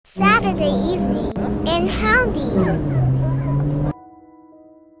Saturday evening in Houndy.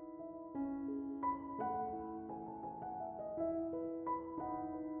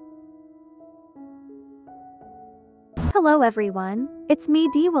 Hello everyone, it's me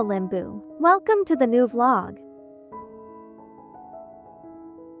Diwa Limbu. Welcome to the new vlog.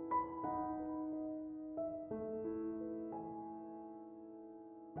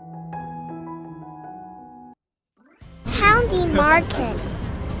 Houndy Market.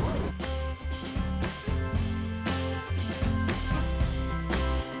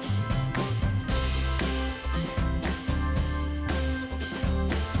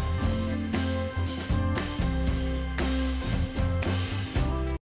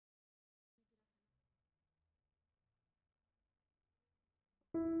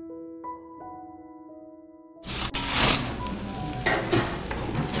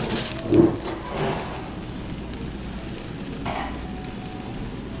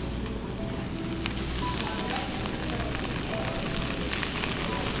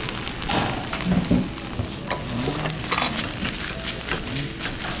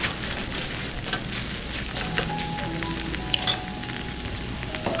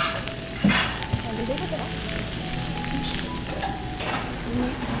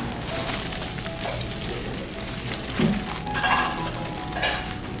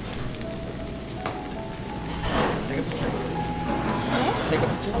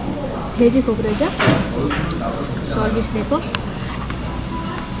 돼지 고그레죠? 서비스 내고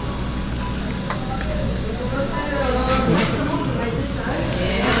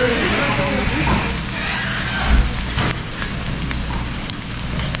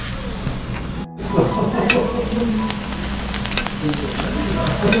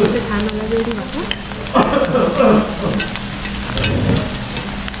이제 가나가 레디 맞죠?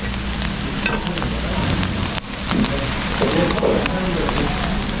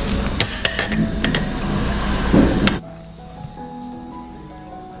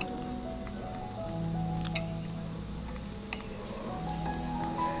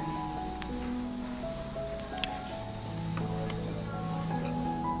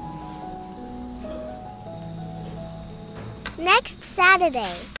 Next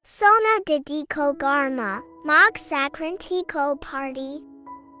Saturday, Sona Didiko Garma, Mog Sakrantiko Party.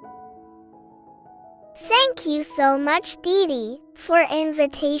 Thank you so much, Didi, for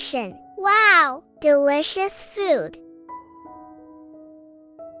invitation. Wow, delicious food.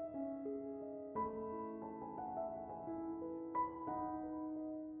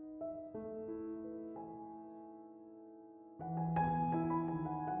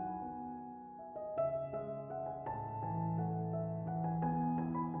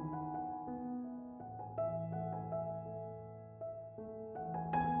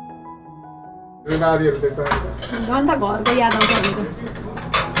 झन् त घरको याद आउँछ भनेको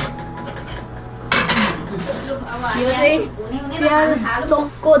यो चाहिँ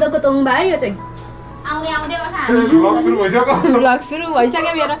कोदोको तोङ्बा है यो चाहिँ भ्लग सुरु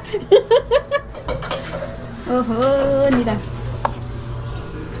भइसक्यो मेरो ओहो निदा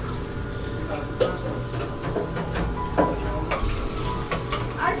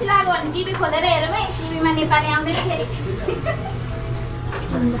अल्छी लाग्यो भने टिभी खोलेर हेरौँ है टिभीमा नेपाली आउँदैन फेरि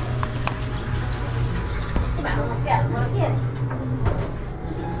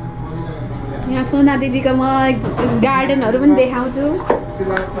यहाँ सोना दिदीको म गार्डनहरू पनि देखाउँछु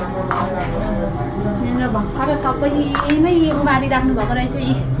यहाँनिर भर्खर सबैमै उमारिराख्नु भएको रहेछ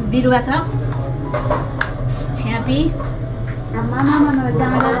यी बिरुवा छ छ्यापी आमामा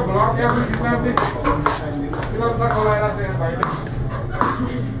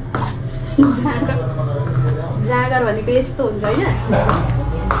जाँगर भनेको यस्तो हुन्छ होइन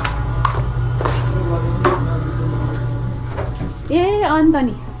ए अन्त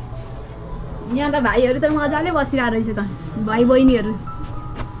नि यहाँ त भाइहरू त मजाले बसिरहेको रहेछ त भाइ बहिनीहरू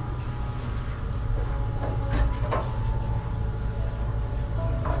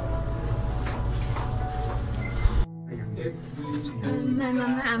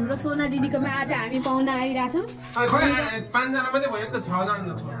हाम्रो सोना दिदीकोमा आज हामी पाहुना आइरहेछौँ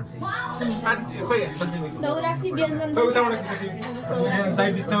 84 व्यञ्जन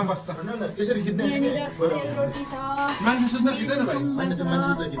सेलरोटी छ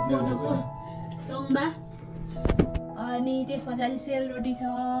तोङ्बा अनि त्यस पछाडि सेलरोटी छ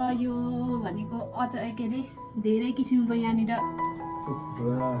यो भनेको अचार के अरे धेरै किसिमको यहाँनिर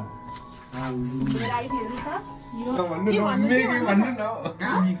भेराइटीहरू छ मेगी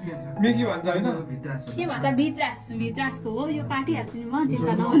भन्छ हैन के भन्छ भित्रासको हो यो काटिहाल्छु नि म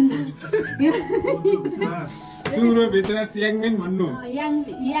चिन्ता नगर्नु सुँगुरको भित्रास याङमेन भन्नु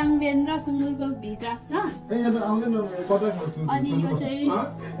याङबेन र सुँगुरको भित्रास छ अनि यो चाहिँ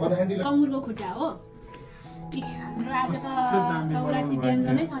अङ्गुरको खुट्टा हो हाम्रो आज त 84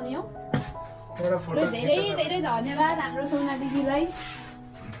 व्यञ्जनै छ नि हो धेरै धेरै धन्यवाद हाम्रो सोना दिदीलाई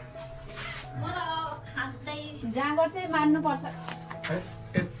जाँगर चाहिँ मान्नुपर्छ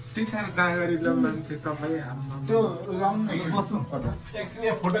यति साह्रो जाँगरिलो मान्छे तपाईँ त्यो लाउनु बस्नु पर्दा एकछिन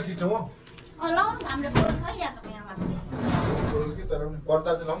यहाँ फोटो खिचौँ हो लाउनु हाम्रो फोटो छ या तपाईँहरुमा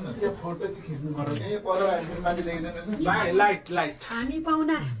पर्दा चाहिँ लाउनु न यो फोटो चाहिँ खिच्नु पर्यो ए पर्दा मान्छे देखिँदैन रहेछ लाइट हामी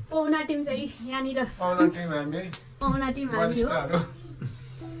पाहुना टिम चाहिँ यहाँनिर पाहुना टिम हामी पाहुना टिम हामी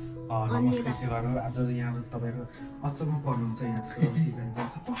हो नमस्ते सेवाहरू आज यहाँ तपाईँहरू अचम्म पर्नुहुन्छ यहाँ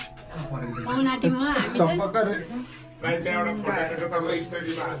पाहुना टिम हो हामी चाहिँ एउटा फोटो खिच्छ तपाईँ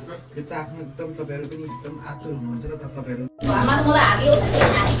स्टोरीमा हाल्छ यो चाहिँ आफ्नो एकदम तपाईँहरू पनि एकदम आतुर हुनुहुन्छ र तपाईँहरू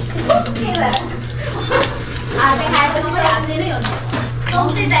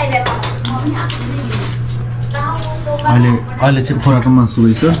अहिले चाहिँ कुखुराको मासु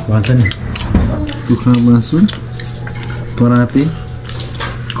रहेछ भन्छ नि कुखुराको मासु कराते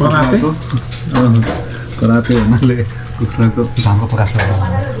कराते भन्नाले कुखुराको धानको प्रकाश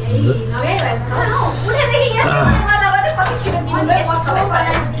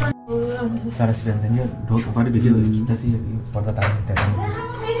सारा सिद्धान्त यो ढोकाबाट भिडियो खिच्दा चाहिँ पर्दा तार्नु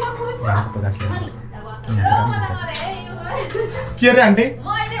धानको प्रकाशले के रे आन्टी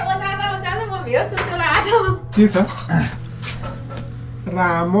के छ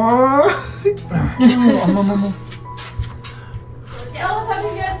रामो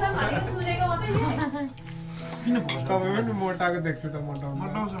तपाईँ पनि मोटाको देख्छु त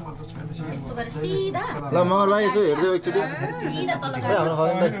मोटाउँछ ल मगर भाइ यसो हेर्दै एकचोटि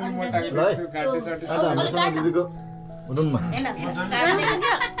हाम्रो दिदीको रुममा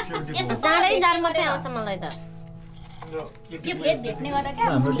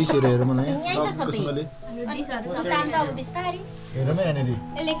हाम्रो डिसहरू हेर मलाई हेरमै यहाँनिर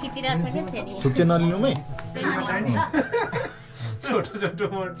थुक्चे नलिनुमै छोटो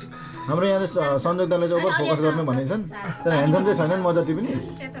हाम्रो यहाँ संजोग दाले चाहिँ ओभर फोकस गर्नु भनेको छन् तर ह्यान्डसम चाहिँ छैनन् म जति पनि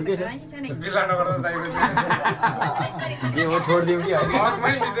ठिकै छ बिला नगर्दा दाइको छ के म छोडिदिउँ कि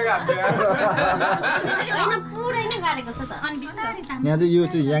हकमै बिजेको हात यहाँ चाहिँ यो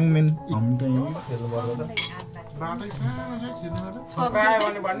चाहिँ याङमेन हामी त यहाँ प्राय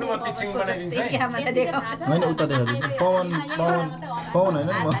भन्नु म पिचिङ बनाइदिन्छु है होइन उता देखाउँछु पवन होइन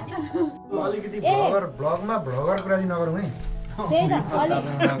म अलिकति भ्लगमा भ्लगर कुरा चाहिँ नगरौँ है त्यही त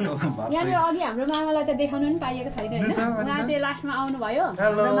यहाँनिर अघि हाम्रो मामालाई त देखाउनु पनि पाइएको छैन होइन उहाँ चाहिँ लास्टमा आउनुभयो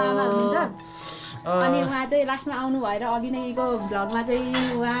हाम्रो मामा हुनुहुन्छ अनि उहाँ चाहिँ लास्टमा आउनु भएर अघि नैको भ्लगमा चाहिँ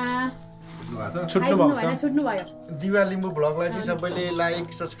उहाँ छुट्नु भयो दिवा लिम्बू भ्लगलाई चाहिँ सबैले लाइक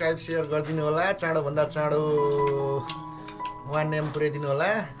सब्सक्राइब सेयर गरिदिनु होला चाँडोभन्दा चाँडो 1 AM पुर्याइदिनु होला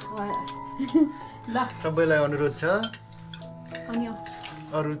ल सबैलाई अनुरोध छ अनि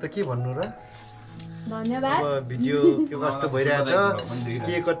अरू त के भन्नु र धन्यवाद अब भिडियो के कस्तो भइरहेछ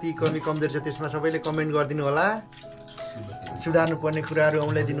के कति कमी कमजोर छ त्यसमा सबैले कमेन्ट गरिदिनु होला सुधार्नु पर्ने कुराहरू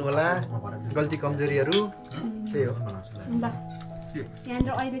औँल्याइदिनु होला गल्ती कमजोरीहरू त्यही हो ल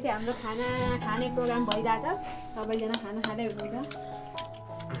यहाँनिर अहिले चाहिँ हाम्रो खाने प्रोग्राम भइरहेछ सबैजना खाना खाँदै हुनुहुन्छ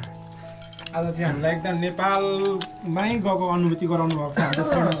आज चाहिँ हामीलाई एकदम नेपालमै गएको अनुभूति गराउनु भएको छ हाम्रो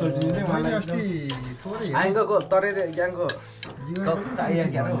प्रणव सोल्टीले चाहिँ उहाँलाई आइगको तरे ग्याङको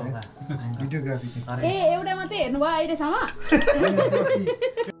भिडियोग्राफी चाहिँ ए एउटा मात्रै हेर्नुभयो अहिलेसम्म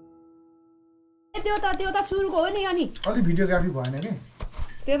त्यो त सुरुको हो नि अनि अलि भिडियोग्राफी भएन कि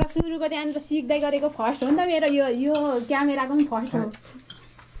त्यो त सुरुको त्यहाँनिर सिक्दै गरेको फर्स्ट हो नि त मेरो यो क्यामेराको पनि फर्स्ट हो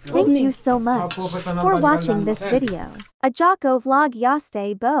Thank you so much for watching this video. A Jocko vlog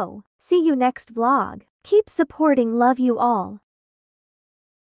Yaste Bo. See you next vlog. Keep supporting, love you all.